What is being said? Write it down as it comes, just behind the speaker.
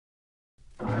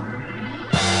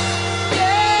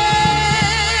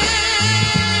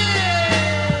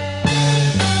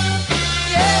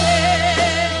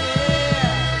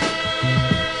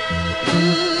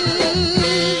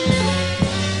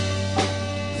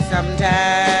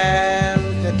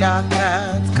Sometimes the dark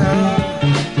clouds come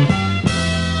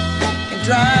and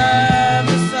drive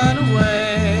the sun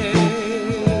away.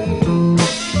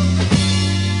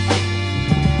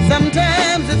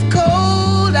 Sometimes it's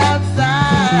cold outside,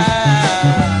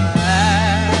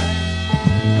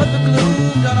 but the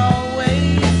gloom don't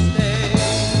always stay.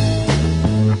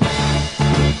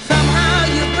 Somehow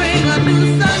you bring a new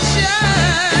sunshine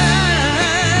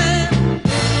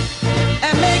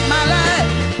and make my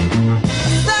life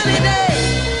sunny day.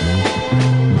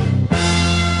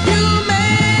 You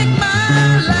make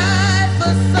my life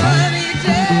a sunny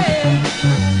day.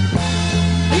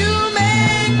 You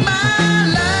make my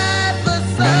life a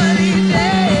sunny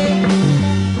day.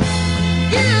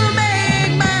 You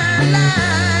make my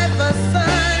life a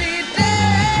sunny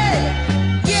day.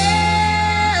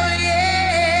 Yeah,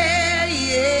 yeah,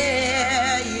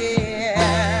 yeah,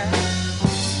 yeah.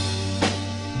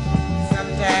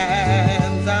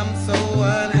 Sometimes I'm so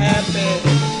unhappy.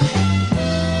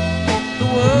 The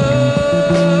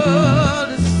world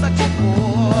is such a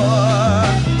bore.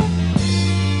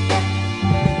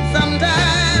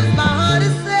 Sometimes my heart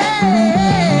is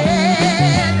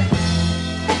sad,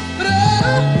 but oh,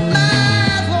 my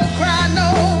eyes won't cry no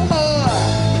more.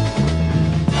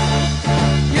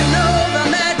 You know the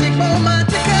magic moment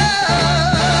to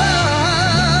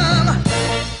come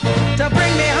to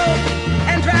bring me hope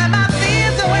and drive my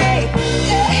fears away.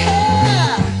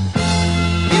 Yeah.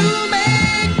 You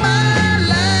make my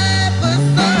life a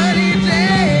sunny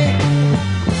day.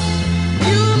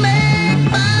 You make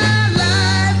my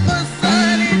life a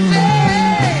sunny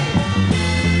day.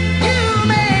 You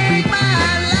make my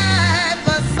life a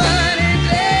sunny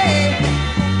day.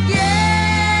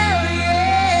 Yeah,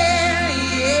 yeah,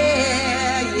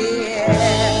 yeah,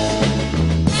 yeah.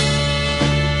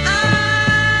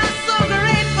 I'm so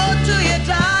grateful to you,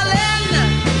 darling,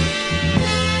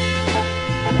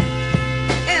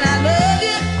 and I love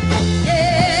you.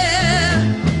 Yeah,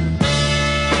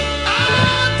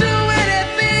 I'll do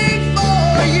anything for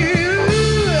you,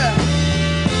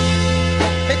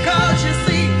 because you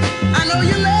see, I know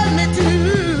you love me too.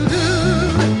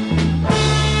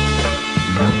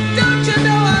 Don't you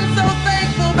know I'm so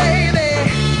thankful, baby?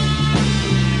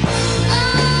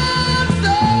 I'm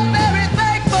so very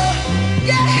thankful.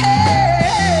 Yeah.